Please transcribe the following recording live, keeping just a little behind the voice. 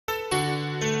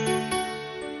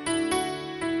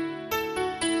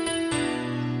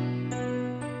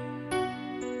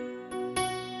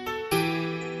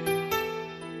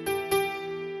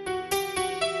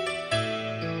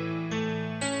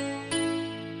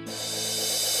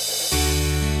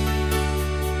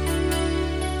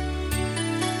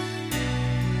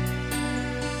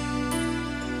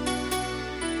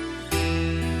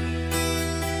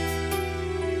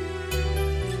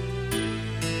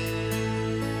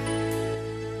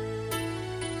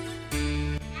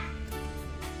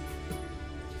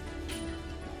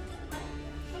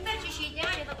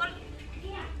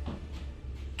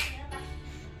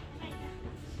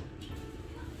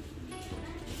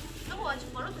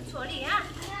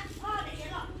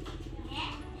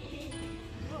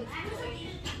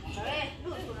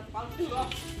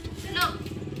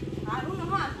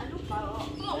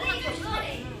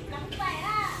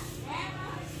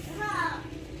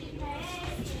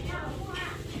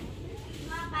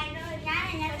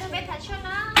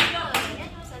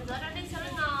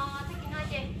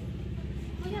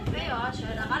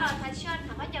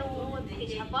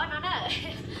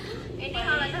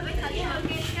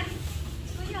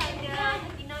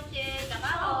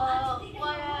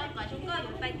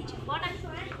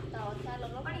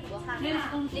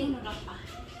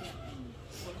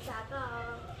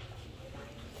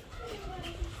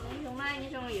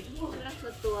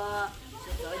tua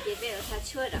rồi chị bé ở thay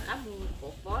chơi đã các mù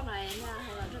cổ phó này nha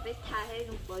hay là nó bé thay hay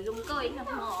dùng bởi dùng coi nó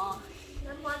mò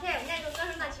nó mò theo nha dùng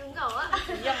coi là dùng gầu á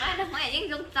dùng ai nó phải những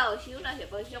dùng tàu xíu nó sẽ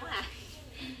bởi giống à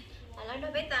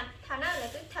nó bé tan thằng nó là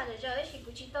cứ thằng rồi thì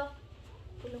cũng chỉ to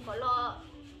cũng đừng có lo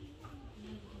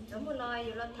giống một lo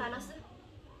rồi lo thằng nó sẽ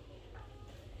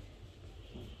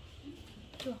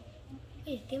chưa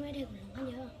cái máy đây của nó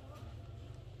nhớ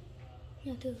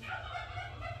nhớ từ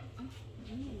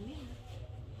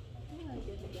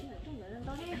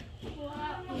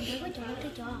có chó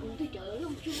tôi chó tôi chở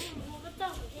luôn chú nó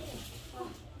to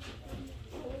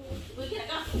bây giờ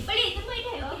tôi mới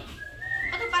hiểu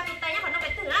tôi bắt tụi tay nhá còn nó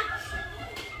phải thử á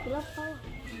lớp to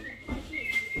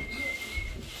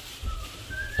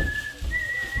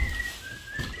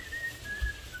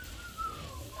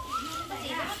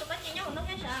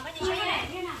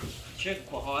Chết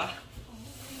của họ á.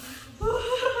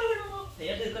 Thế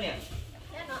nó đưa con nè.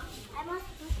 ai mất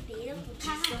tí đâu cũng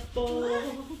tha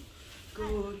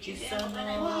Cô chỉ sao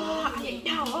nó vậy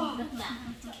đâu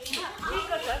đi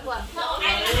cơ sở quần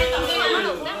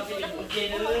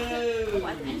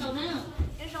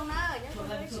xong nó ở những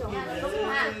cái xuống lúc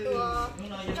mà tua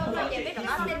trong thời gian biết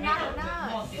nó tên ra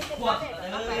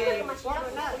nó cái mặt quá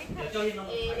rồi nó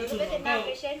thì biết tên ra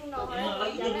cái xe nó lấy nó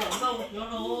cái này nó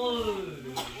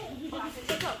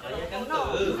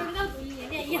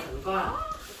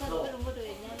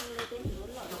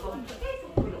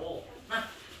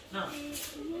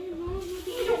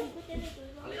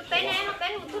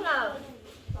cái một thứ nào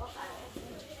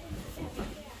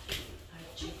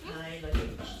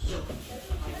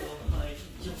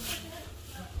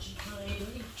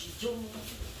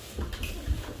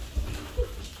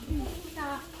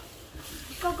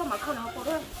con mà không nó có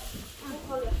đâu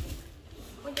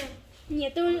nhiều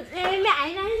tôi mẹ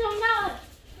ấy nói không đâu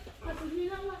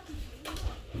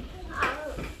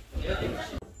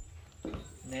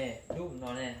nè giúp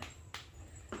nó nè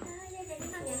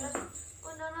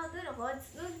nó cứ được thôi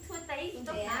thôi tí cũng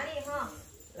tóc lá đi ha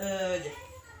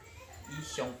ý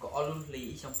xong có luôn lì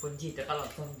ý xong phân gì cho các loại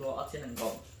thông đồ ở trên nền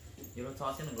gồm dù nó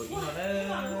cho trên nền gồm ý nó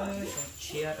xong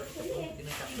chia rồi tập trung cái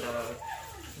này chẳng là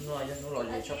ngoài cho nó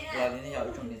loại gì shop là như thế nào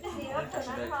trong này nó chẳng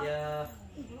sẽ được kia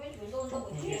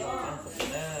trong như là ăn phụ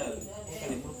nữa cái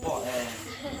này muốn bỏ này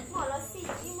bỏ nó xịt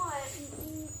chứ mà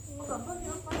còn không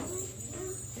nó có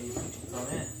thì rồi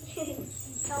nè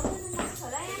đâu nó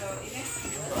ở đây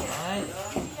đấy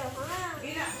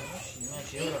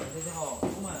xíu rồi cái họ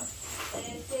cũng mà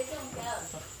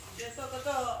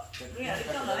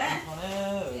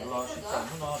lo sự cảm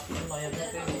nó em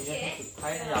cái gì em thực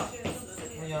thấy nó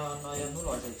bây giờ nó em nó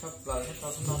loại thì sắp lời hết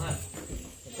cho nó nè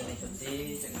cho nên chuẩn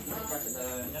bị cho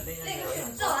nó đi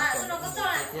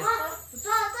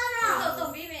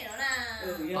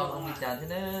còn bị chán thế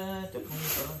nữa chụp không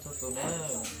có nó cho tụi nó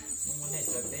không muốn này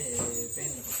cho cái này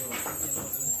có thể là cái nó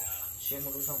xem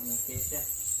một lúc xong một tí xem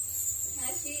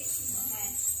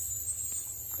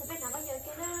tôi biết nó bao giờ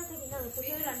cái đó cái gì nào tôi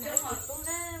cứ làm nó cũng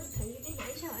nó thử cái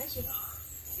nhảy sao hả chị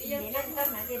bây giờ nó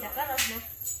con này thì đặt đó rồi nè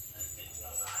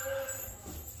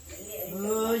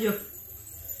vô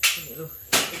cái này luôn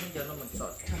cái bây giờ nó mình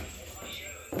sọt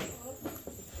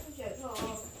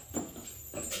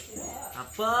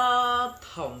apa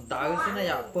thòng tới thế này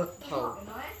à bớt thầu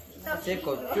chế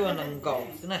cổ chua nằm gầu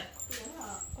thế này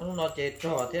ông nó chế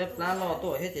trò thế lá lo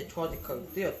tuổi hết chế cho thì khởi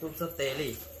tiêu tôi sẽ tê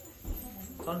lì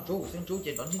con chú xin chú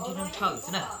chế đón xin chín năm thở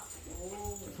thế này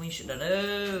mình sẽ đợi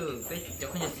nữa cái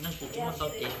cháu không nhận năng của chúng mình tao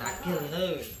chế hạt kia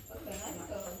nữa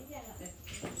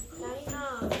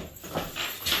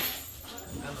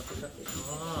ăn mà tôi sẽ chế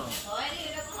nó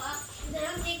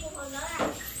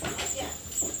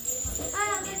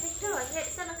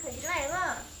sao nó khởi lại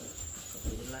quá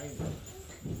lấy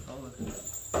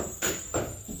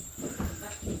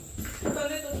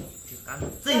cắn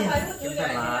gì chúng ta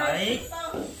lại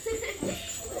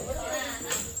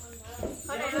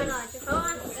có này thôi rồi chứ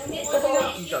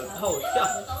không chỉ cần thôi chứ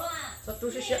sao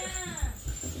chú sẽ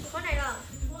có này rồi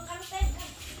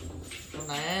con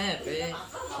này cái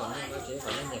còn này có chế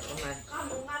phải lên nhật con này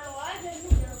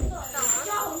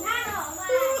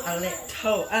ăn lẹ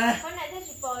thầu à con này thì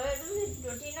chỉ bỏ rồi đúng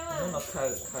rồi thì nó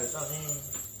khởi sao nè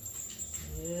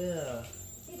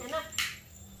thì thế nào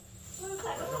nó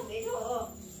khởi nó không để thôi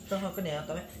cho họ cái này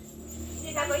tao biết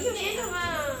thì ta có nhiều thế thôi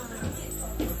mà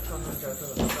con chờ thôi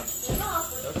đó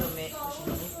cho mẹ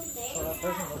cho nó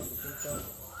tới xong rồi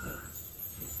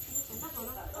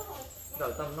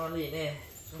đợi tầm non gì nè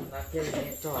là kia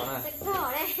này trò này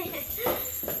trò đây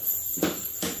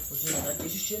nó chỉ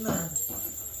xíu mà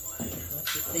nó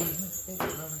chỉ tin cái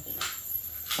gì nó này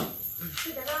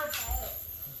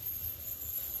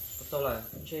sau là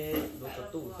chế đồ cho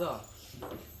tủ rồi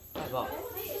phải bỏ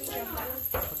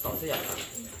tỏ thế à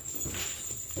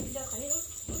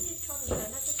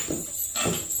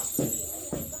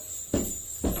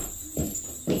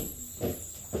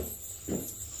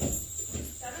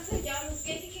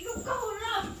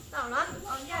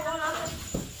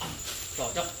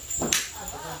bỏ cho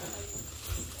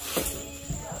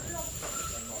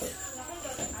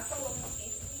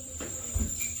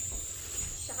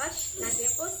là để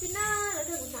bố xin á là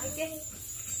đừng nói chứ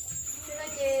chứ là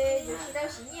chứ dù chỉ đâu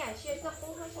chỉ nhà chưa có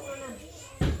cũng không xong đâu nè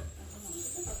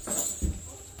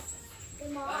cái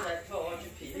món lá này thầu à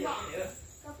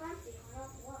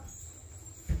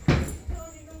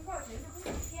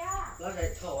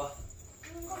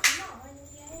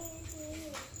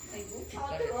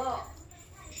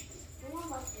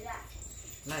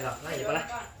này là này gì vậy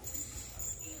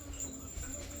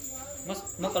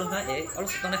nó còn hai ấy ở lúc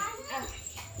này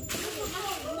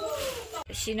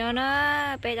xin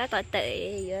nó bây đã tỏi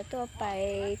tệ giờ tôi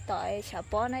phải tỏi xả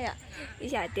bó này ạ bây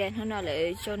giờ tiền hơn nào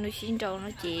lại cho nó xin trâu nó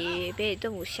chỉ bây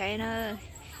tôi một say nó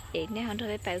để nên hơn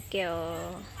thôi phải kèo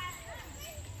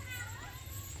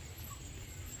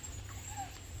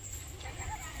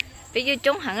bây giờ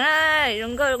chúng hẳn đó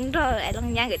đúng rồi ai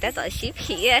long nha người ta tỏi ship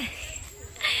khí á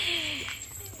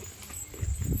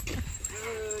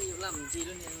làm gì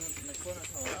luôn là con nó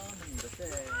thầu đó mình được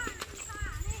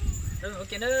đừng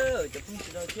ok nữa chụp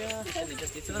phim đâu chứ mình cho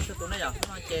tí sữa tôi nói giờ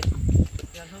nó chè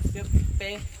cho nó xếp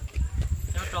pe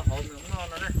nó cho hộ mình ngon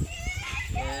nó này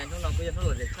nó nào bây giờ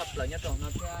nó để thấp lại nhá tròn nó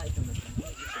ra cho mình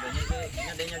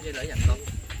nhá đến nhau gì lại dặn con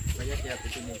bây giờ thì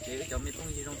tụi mình chỉ cho mình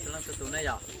không gì trong sữa tôi nói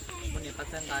giờ mình đi phát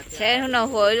sinh ra xe nó nào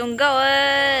hồi đúng câu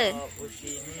ơi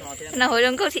nào hồi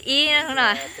đúng câu thì y nó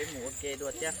nào cái mũ ok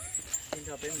đuổi chứ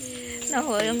nào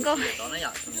hồi đúng câu đó nó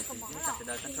giờ mình cũng chẳng phải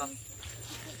đợi thân không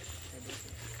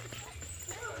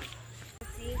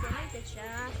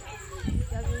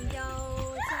cho mình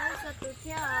dâu sáng sớm từ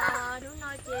theo nó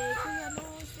nói chè cứ nó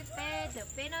sẽ bé được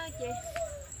bé nó chè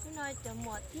nó nói cho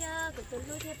một theo từ từ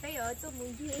lui theo bé ở tôi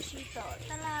muốn đi xí tỏ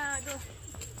ta là rồi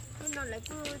nó nói lại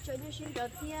cứ cho như xí tỏ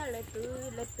theo lại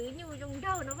từ như trong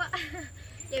đâu nó vậy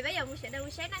vậy bây giờ mình sẽ đâu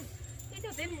sáng này cái đồ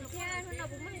bé muốn theo nó nói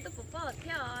cũng mình tôi cũng bỏ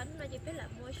theo nó nói chỉ bé là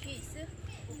mua xí xứ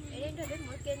để đến thôi bé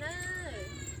mua kia nữa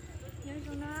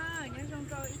nhớ trong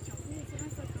rồi ít chồng thì sẽ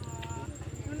nó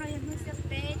nó nói nó sẽ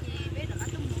bé thì bé được ăn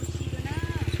trong một xí rồi đó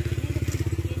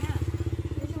nên là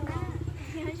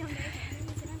cũng nhớ trong đấy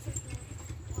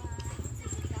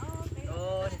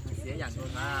ôi dễ dàng luôn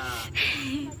mà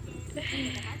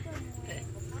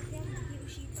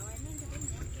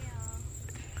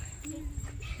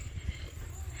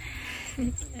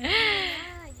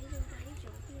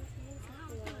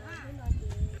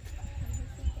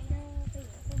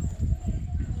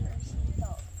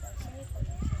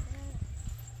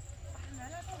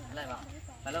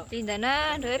tin là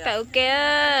nó rồi phải ok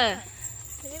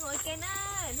thế mỗi cái nó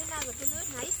thế nào của tôi nói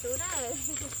hãy xuống đó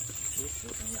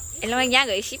em lo nhá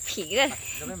gửi ship khí rồi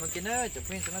rồi mấy cái nữa chụp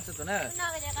phim nó tụi nó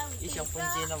ít trong phim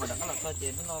gì nó mà đặng là sao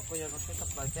chuyện nó coi nó sẽ tập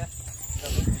lại chứ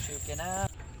rồi mình cái nó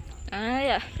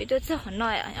à bây giờ sao họ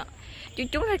nói à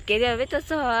chúng là kể rồi bây giờ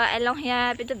sao em lo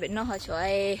nha bây giờ bị nó họ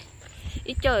chơi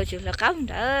ít chơi chỉ là cá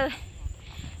nữa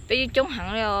bây giờ chúng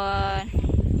hẳn rồi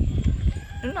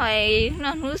đúng rồi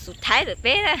nó sụt thái được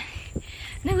bé đó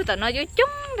nếu tao nói với chúng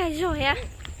đây rồi ha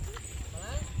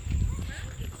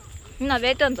nó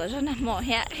bé tuần tuổi cho nó mỏ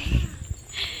ha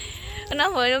nó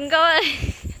hồi luôn câu ơi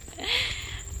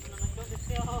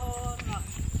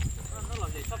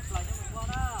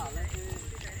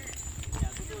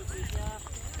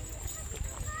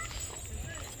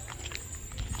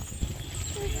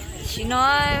chị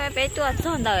nói bé tuổi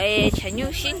chọn đời chẳng như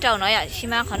xin trầu nói à chị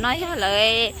mà còn nói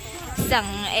lời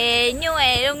rằng như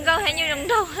luôn câu hay như luôn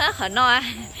đâu á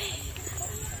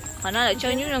họ nói là cho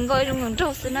những luôn coi luôn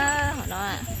đâu xin á họ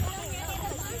nói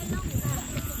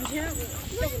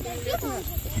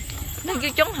nó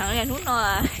kêu chống hẳn là nó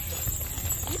à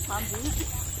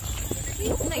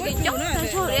này kêu chống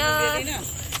sao rồi á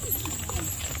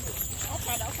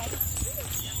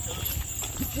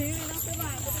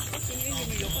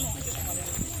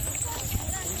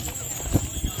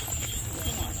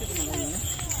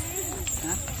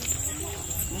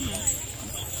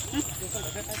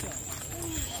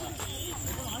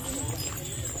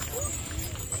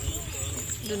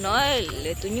đừng nói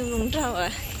để tôi nhung luôn sao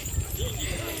à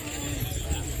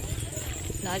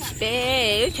nói chị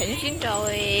bé chuyện xin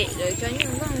rồi để cho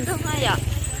những con không hay à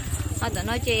họ tự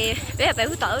nói chị bé bé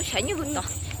hút tỏi chảy như hút tỏi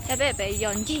cha bé bé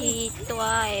dọn chi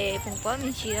toa vùng quá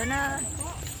mình chỉ đó nó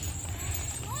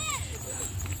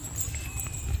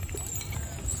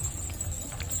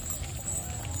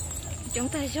chúng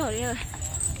ta rồi rồi.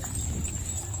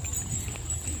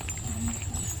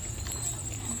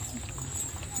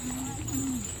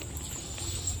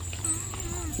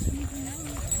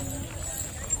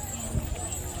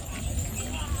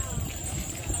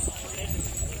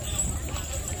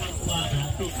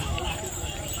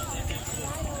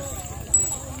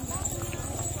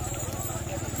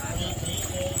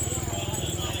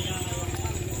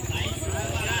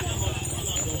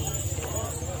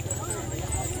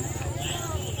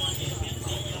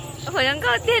 Phải không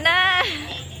có tiền à?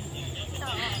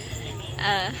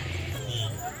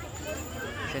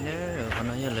 Cái nữa còn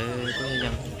nói là có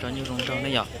dần cho như con trâu nó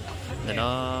giọt để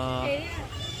đó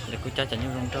để cô cha cho như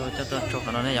con trâu cho tôi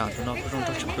cho nó giọt tụi nó có con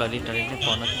trâu sụp lại đi trở đến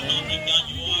còn nó thế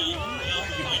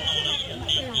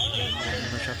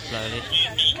nó sụp lại đi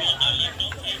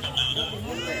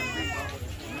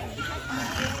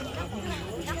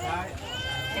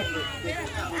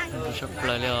nó sụp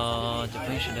lại là chụp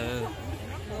hình sẽ được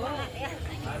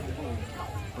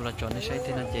là chọn cái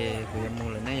thế nào thì của em mua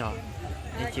lại nó giọt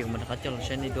để chiều mình có cho nó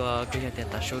sẽ đi đua cái hiện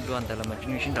tại số đua tại là mình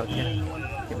chuyên sinh đầu nha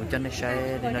thì một chân nó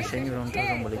sẽ đi nó sẽ như rong trâu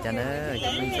rong một chân nữa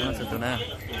chụp hình cho nó sửa tụi nó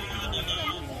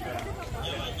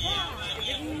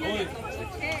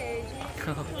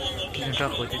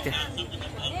rong khổ chết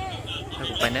nó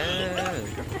cũng phải nữa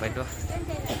cũng phải đua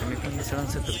thì mình không sẽ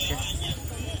sửa tụi chứ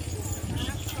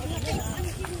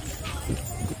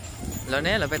lớn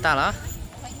nè là phải ta đó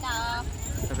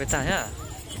là phải ta nhá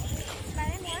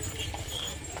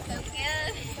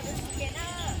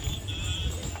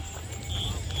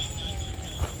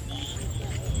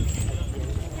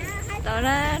đó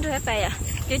nó đuôi bè à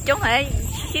chứ chúng phải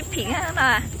xếp phiền hết nó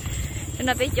à cho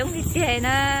nó phải chúng đi chơi nó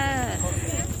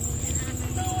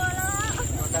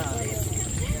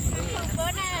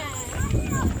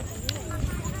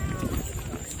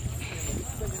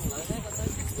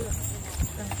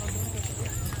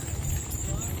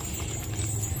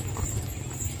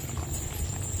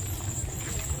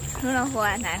nó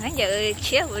hòa nặng hắn giờ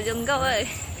xếp vào rừng câu ơi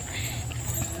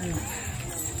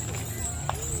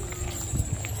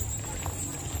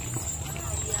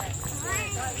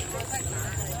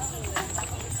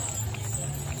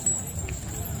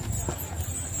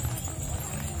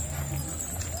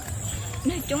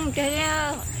nó chung chơi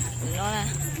đó nó nè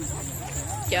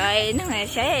trời nó này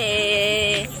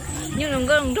sẽ như đừng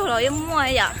có đừng rồi em mua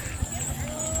vậy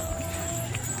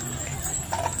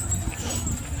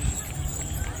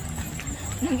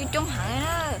nó cái chung hại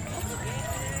đó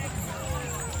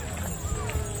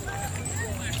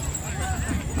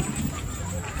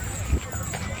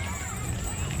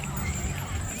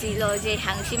chỉ lo gì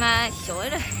hàng xí mà sỏi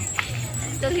rồi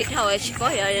tôi thịt hồi chỉ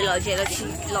có rồi lo gì là chỉ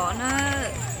lo nó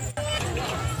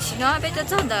chỉ nói biết tôi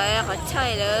trong đời họ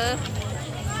chơi nữa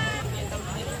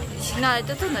chỉ nói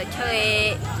tôi trong đời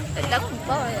chơi đóng một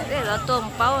bao cái là tôi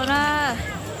một bao nó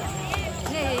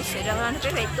này sẽ đâu nó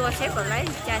phải tua xếp vào lấy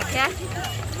cha cha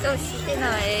tôi cái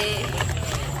này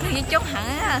như chốt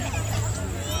hẳn á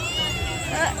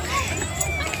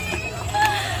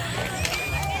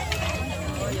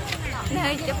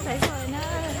nơi chụp thấy rồi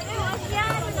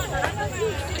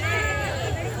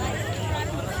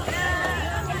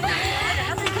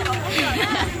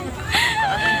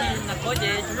nó có gì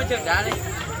chúng mới chơi đá đi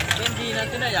bên gì nó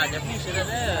cái này giả chụp hình sẽ là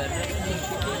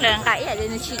đàn cãi vậy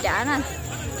nên chi trả nè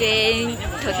thì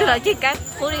thực sự là chỉ các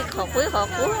cú đi khó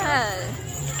cú ha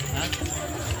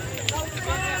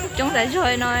chúng ta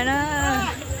rồi nói nó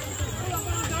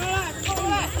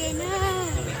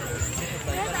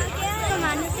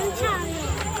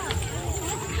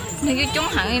nhưng cái chúng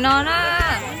hẳn nó đó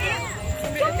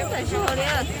chúng ta rồi đấy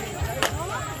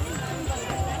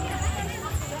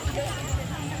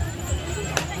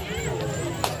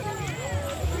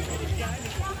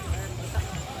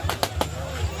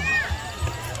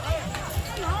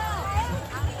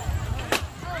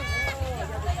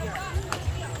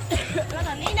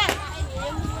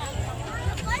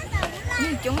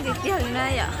chúng đi chơi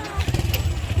đây à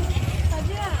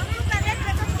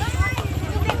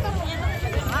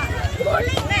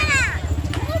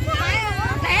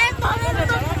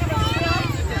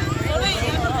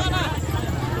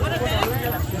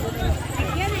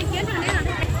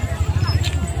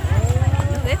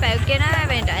cái bèo kia nó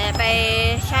bèo chạy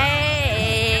bèo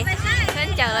xe đến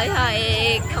chờ thôi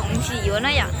không gì của nó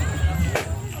vậy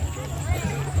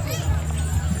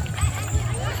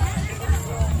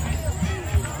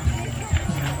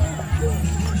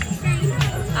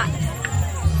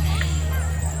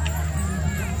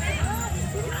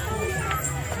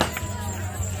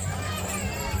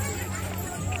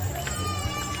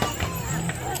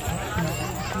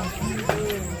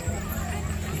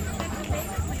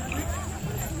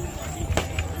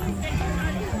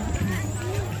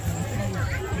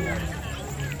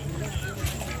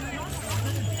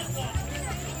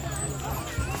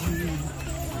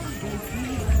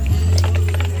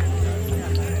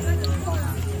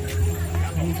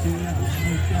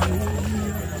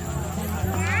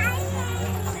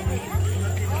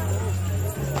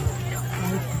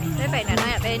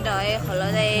bên đợi họ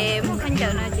là đây muốn khăn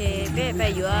chờ nó chị bé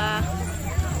bé vừa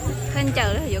khăn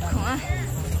chờ đó vừa không á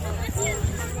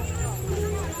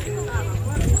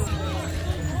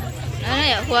nó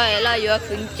này hoài là vừa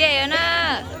khẩn chế nó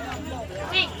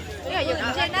cái vừa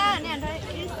khẩn chế đó nè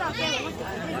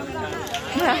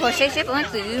đây hồi xếp vẫn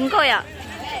tự coi à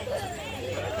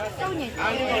câu nhỉ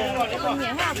câu nhỉ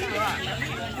ha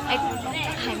ai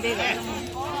hành bê vậy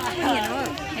nhỉ nó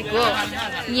ai cô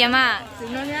nhỉ mà từ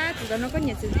nó nhá từ nó có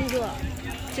nhỉ từ thu rồi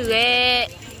từ cái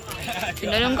từ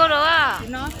nó không có đâu à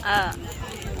nó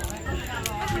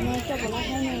cho bọn nó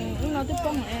hay này nó tiếp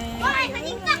công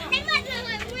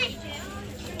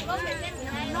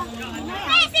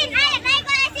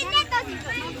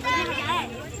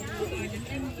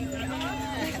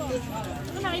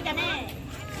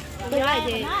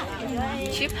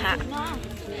chip hạ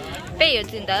bây giờ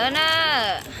tiền đó nó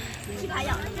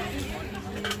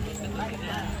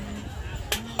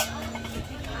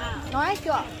nói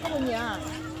chưa có bao nhiêu à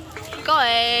có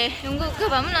ấy chúng tôi cứ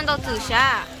bảo mình làm đâu từ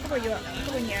xa có bao nhiêu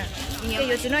nhiều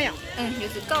nhiều tiền nữa nhiều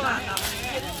tiền có à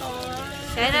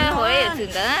cái đó hồi giờ tiền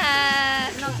đó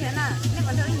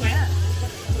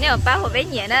nếu mà bao hồi bé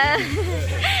nhẹ đó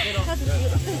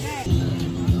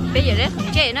bây giờ đấy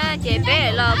không chế nó chế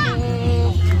bé là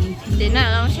mua thì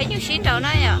nó sẽ nhiều xin đâu nó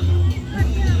nhở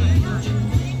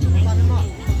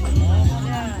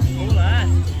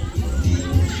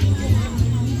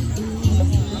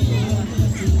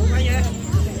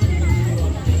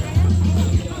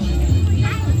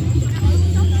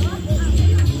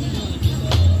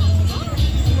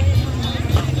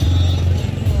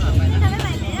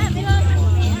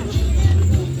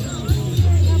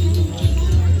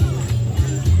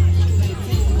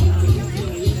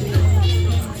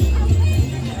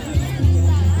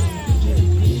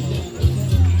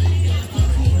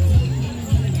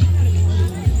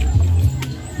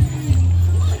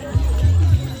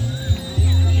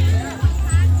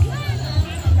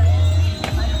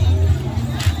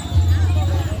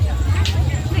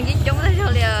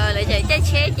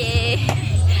chế chị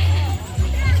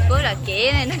bữa là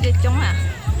chị này nó được trống à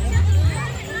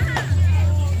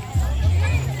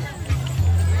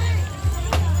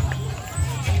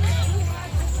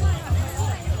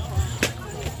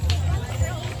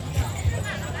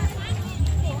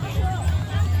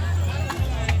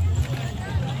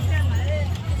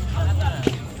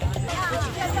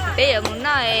bây giờ muốn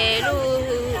nói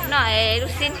lu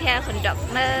xin theo phần đọc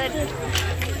nó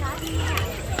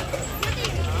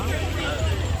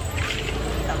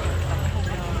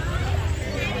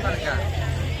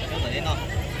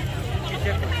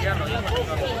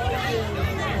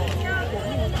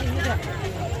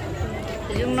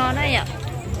dùng nó đấy ạ.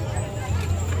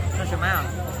 Nó sẽ mấy à?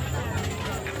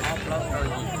 Rồi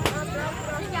gì?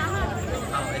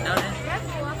 Cái đó đấy.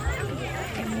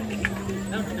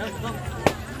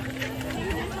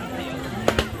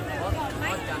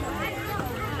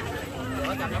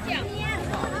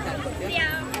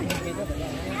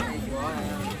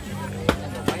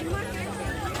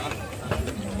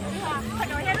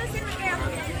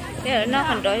 Đây là nó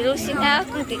còn đói lúc xin á,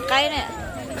 con tí cây này,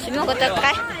 xin một cái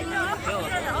cây.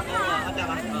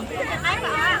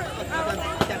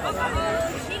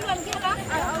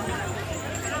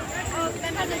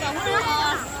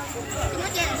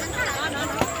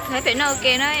 Thấy phải nó ok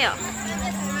nó ạ.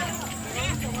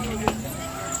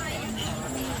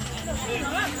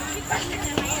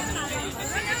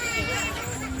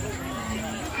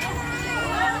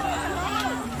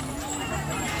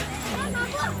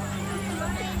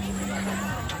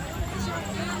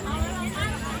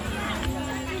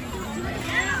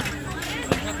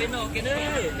 Cái đó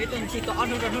cái tuần chỉ có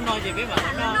ăn nó nói gì với bạn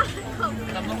nó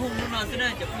làm nó hung nó nói thế này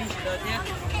chụp đi được nhé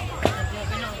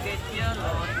cái nó cái kia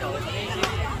là đầu đây chứ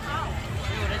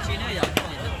cái đó chỉ nó giờ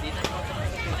còn rất tí nó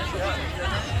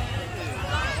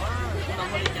không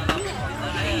có đi chợ lắm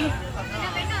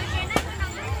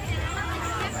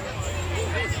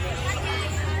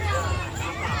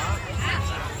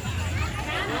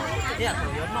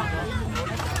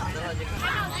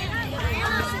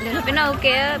đừng phải nấu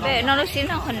kia, bé nấu lúc xin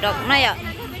nó còn độc này ạ.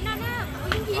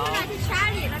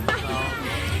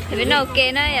 Thì phải nấu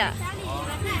kia này ạ.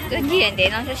 Cái gì để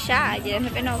nó sẽ xa vậy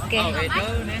phải nấu kia.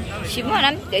 Chỉ muốn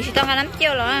lắm, để chỉ tao ăn lắm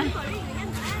chiều rồi.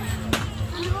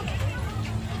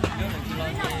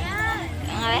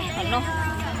 Đấy, còn nấu.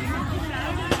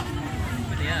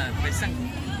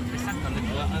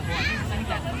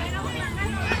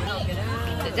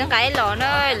 Để cái lò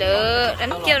nó lửa đánh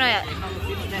chiều này ạ.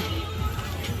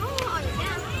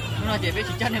 nó chỉ biết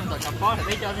chỉ cho nên một tập bó thì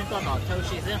biết cho nên tôi nói theo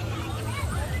chị chứ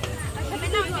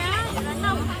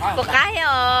một cái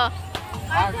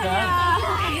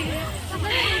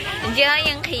chưa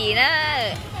nhân khỉ đó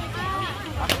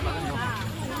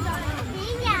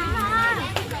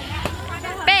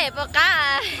bé bò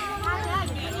cá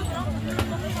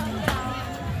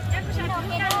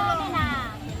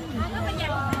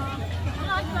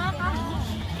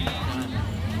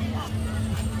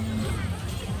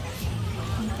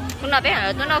nó biết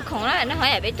là nó khổng đó nó hỏi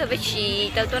là biết tôi biết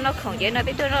gì tôi nó khổng chứ nó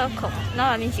biết tôi nó khổng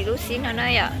nó là mình chỉ lúc xin nó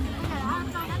nói à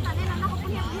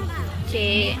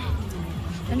chị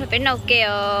nó biết nó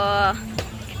kêu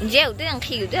dẻo tức là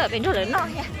khi tức là bên đó lớn nó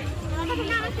nha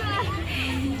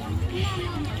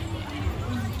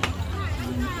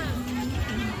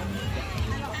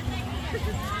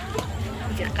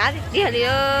chỉ cá thì đi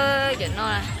ơi chuyện nó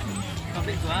là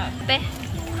bé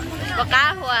có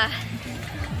cá hoa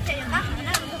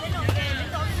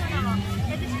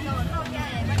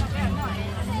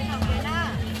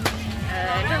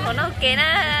nó ok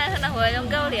na nó hồi trong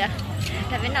câu liền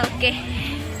là bên nào ok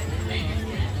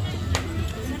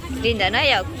tin đã nói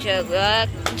giờ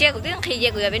chơi của tiếng khi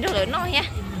chơi của bên đó lớn nó nhá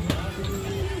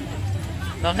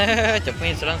nó chụp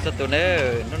hình sẵn sẵn tụi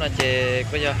nó nói chơi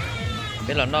có giờ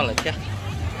bên là nó là chứ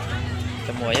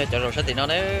cho mùa cho rồi sẽ thì nó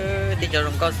nếu đi cho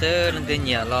trong có sữa nên tiền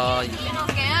nhiều lo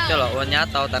cho là ô nhá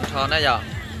tàu tàn thon đó giờ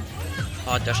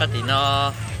họ cho sát thì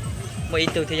nó mấy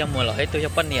từ thì trong mùa là hết từ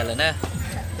trong ban nhiều rồi nè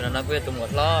cho nên nó cứ tụi một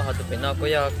lo họ tụi mình nó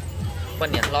cứ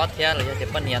ban nhiều lót thế là cho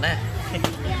ban nhiều nè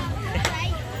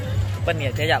ban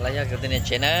nhiều thế là cho tụi này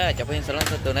chế nè cho bên sẵn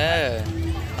tụi nó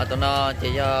họ tụi nó chỉ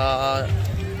cho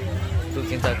tụi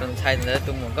hiện tại tụi thay nữa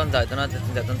tụi muốn con giờ tụi nó hiện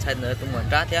tại tụi thay nữa tụi muốn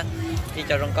rát thế đi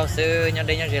cho trong cao sư nhau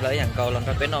đây nhau gì lại hàng cầu làm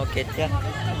ra bên nó kết chứ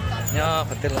nhau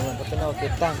phải tên là làm bên nó kết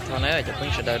tăng thằng này cho bên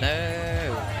sợi đời nữa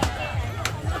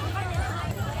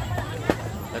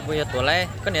để bây giờ tuổi lấy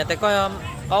cái này tay có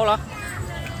bao đó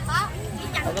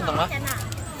có cái tầng đó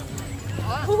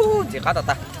chỉ khá tạt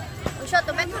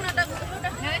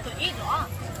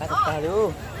khá tạt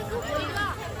luôn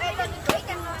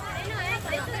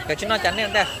cái chúng nó chắn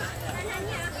lên đây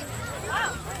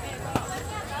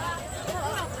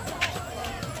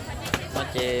nó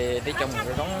chỉ đi trong một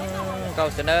cái đống câu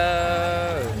xin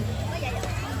ơi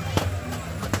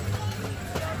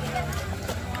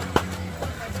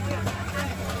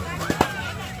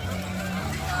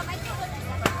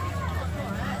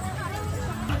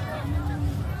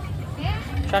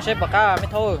sao xếp bạc cá mới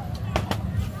thôi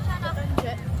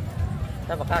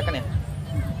sao bạc cá cái này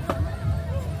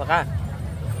bạc cá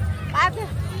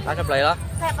ba chục lấy đó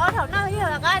có thằng nó hiểu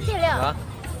là cái gì liệu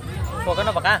cô cái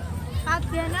nó bạc cá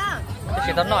tiền á cái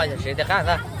gì tao nói gì tiền cá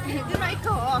ra cứ nói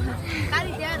khổ cái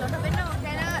gì tiền nó bên nó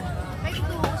cái đó mấy cái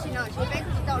tu xin nó chỉ mấy cái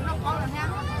tàu nó có rồi nha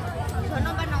rồi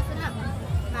nó bên nó thế nào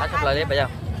ba chục lấy đi bây giờ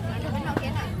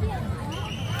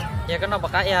giờ cái nó bạc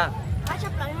cá ya ba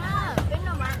chục lấy ha bên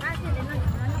nó mà cái gì nó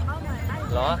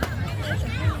có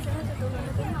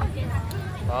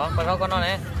rồi đó con nó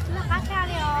này bán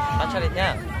cho đi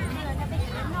nhá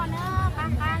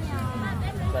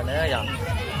rồi nữa giờ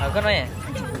cái này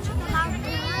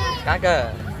cá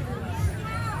cơ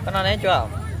cái nó đấy chưa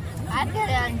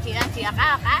chỉ là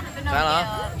cá cá đó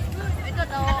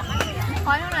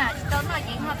khói nó là tốn là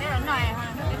chỉ hợp cái này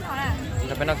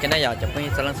là bên nó cái này giờ chụp cái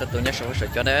sao lần sau tụi nhớ sửa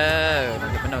cho đó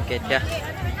bên nó kia chưa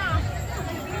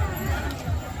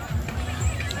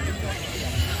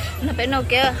nó bên nó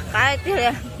kia cái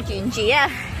chuyện gì à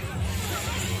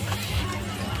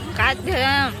cái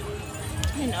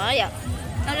thì nữa vậy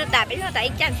nó tạp nó tại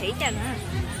chăn sĩ chăn hả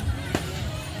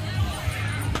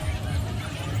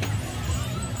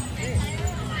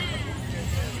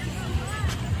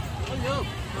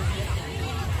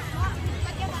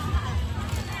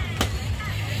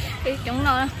cái chúng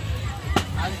nó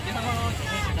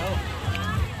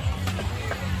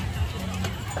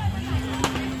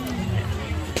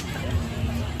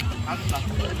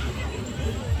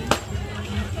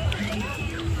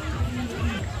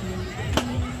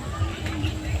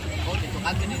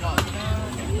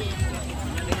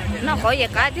nó có gì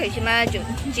cả thì mà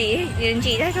chỉ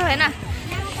thế thôi nè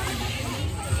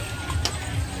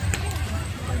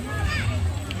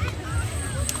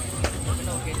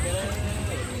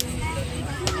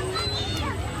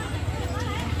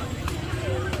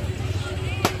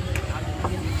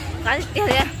cái gì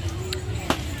vậy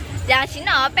giờ xin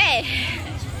nó bé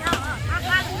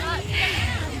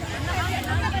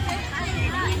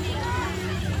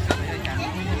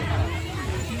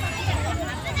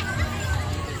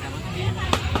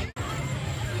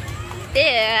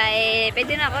thế bây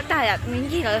giờ nó có tài là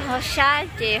những gì rồi hơi sai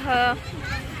chị hơi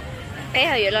cái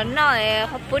hồi là nó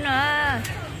không bún nữa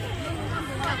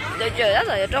rồi trời đó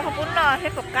rồi cho không bún nó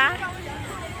hết một cá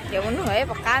giờ muốn hỏi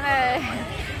bọc cá này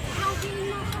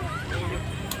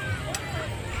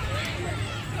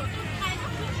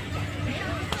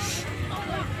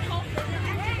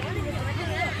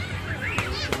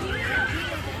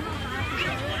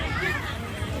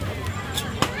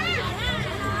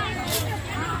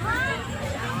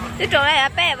cái chỗ này là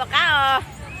bé bọc cá rồi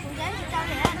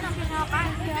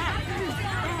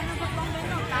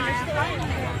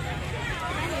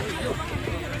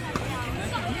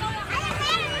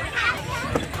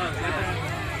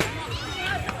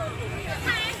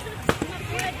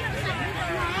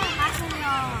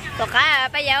bọc cá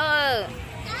bây giờ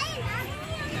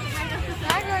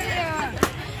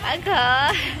ăn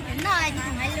khờ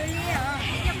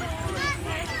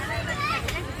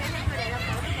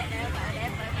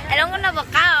ai đâu có nó bọc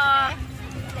cá rồi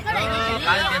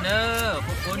cái gì nữa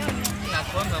cuốn là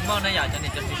cuốn mèo mon này giờ cho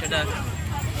nên cho chị đây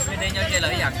bên đây nhau chơi là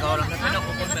cái câu là cái nó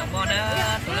cuốn mèo mon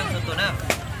đó tụi lên tụi nó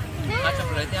nó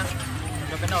chụp lấy tiếng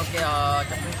cho cái nào kia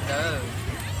chụp lấy đó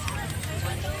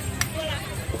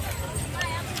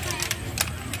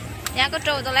nhà có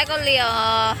trâu tôi lấy con liều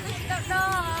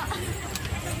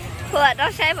vừa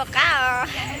đó xe bọc cá rồi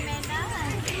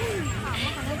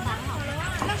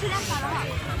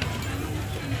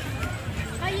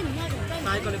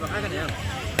hai con đi vào hai cái này không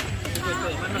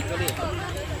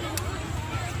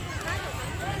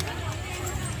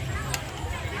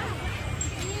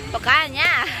bọc cá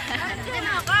nha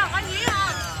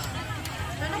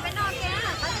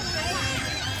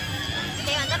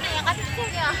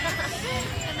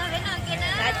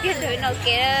đã chưa thử nào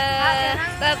kia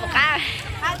cơ bọc cá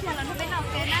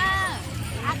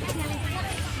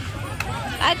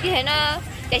thì nó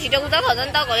để chỉ trong tao thở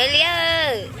tao có lấy lia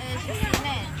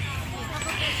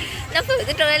nó phử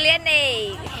cái trôi lia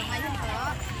này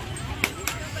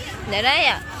để đấy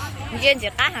à duyên chỉ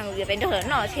cá hàng người bên đó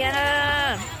nó thiên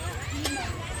á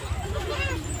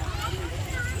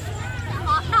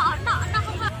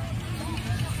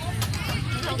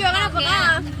chưa cái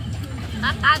nào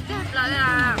cá chết rồi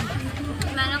à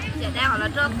mà nó chỉ đang hỏi là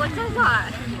trôi có chết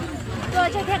rồi trôi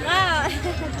chết thiệt á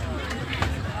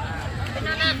bên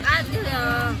đó là cá chết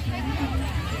rồi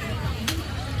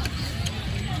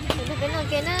bên đó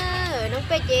kia nó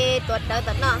phải chỉ tuột đầu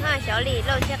tuột nọ ha xéo lì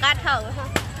lâu xe cá thầu ha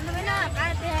nó bên đó là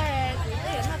cá thế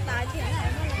cái nó tài thế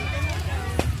này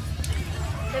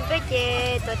nó phải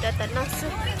chỉ tuột đầu tuột nọ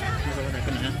sức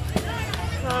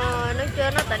nó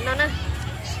chưa nó tỉnh nó nè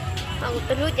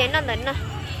tôi nuôi chén nó tỉnh nè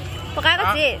có cái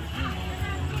gì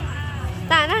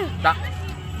ta nè đó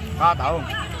có tàu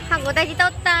hàng của ta chỉ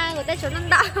tao ta của ta số năm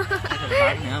đạo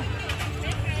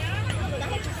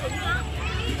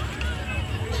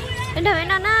đến đời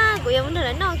nó của em vẫn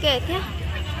được nó kìa thế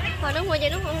còn nó mua gì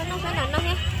nó phải là nó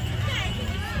thế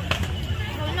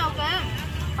nó cái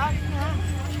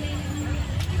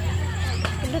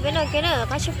đời nó cái này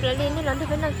cá chép lên nó lớn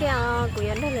cái nó kia của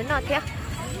em nó lớn nó thế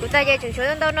của ta giờ chừng số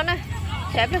đâu nó nè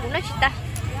sẽ phải cũng nó chỉ ta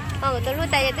còn tôi nuôi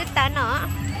ta giờ tới ta nó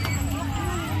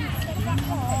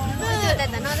đây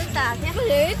là nó tới ta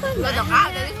thế rồi đọc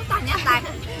cá tới ta nhá tài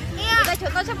người ta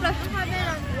chừng có sắp lên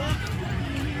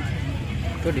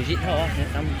tôi đi thôi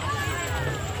xong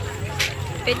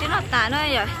bé nó tả nó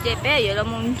rồi chị bé giờ là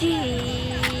mong chi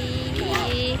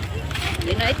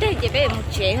chị nói thế chị bé một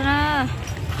chuyện nữa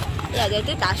giờ để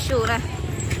tôi tả sù nè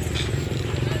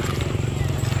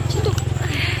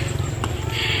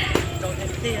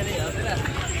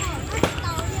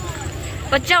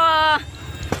bắt cho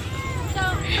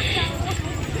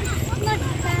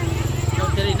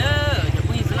chơi nữa chụp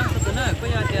cái gì lắm tụi nó có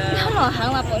giờ nó là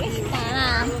hàng mà bỏ đi xịt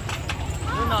nè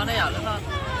nó này ở nó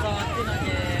cho cái nó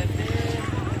về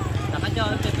là nó cho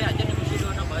cái bé cho nó chịu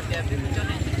nó bởi tiền cho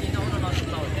nên chỉ nó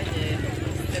lỗi cái gì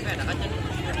cái bé là nó cho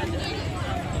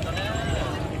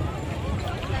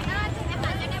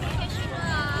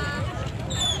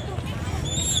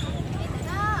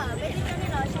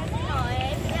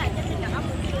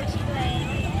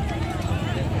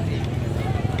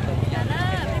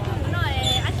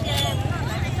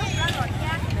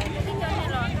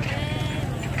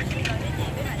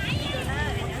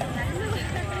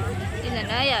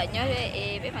nhớ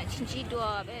bé phải xin chi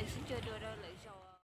đùa bé xin chơi đùa đâu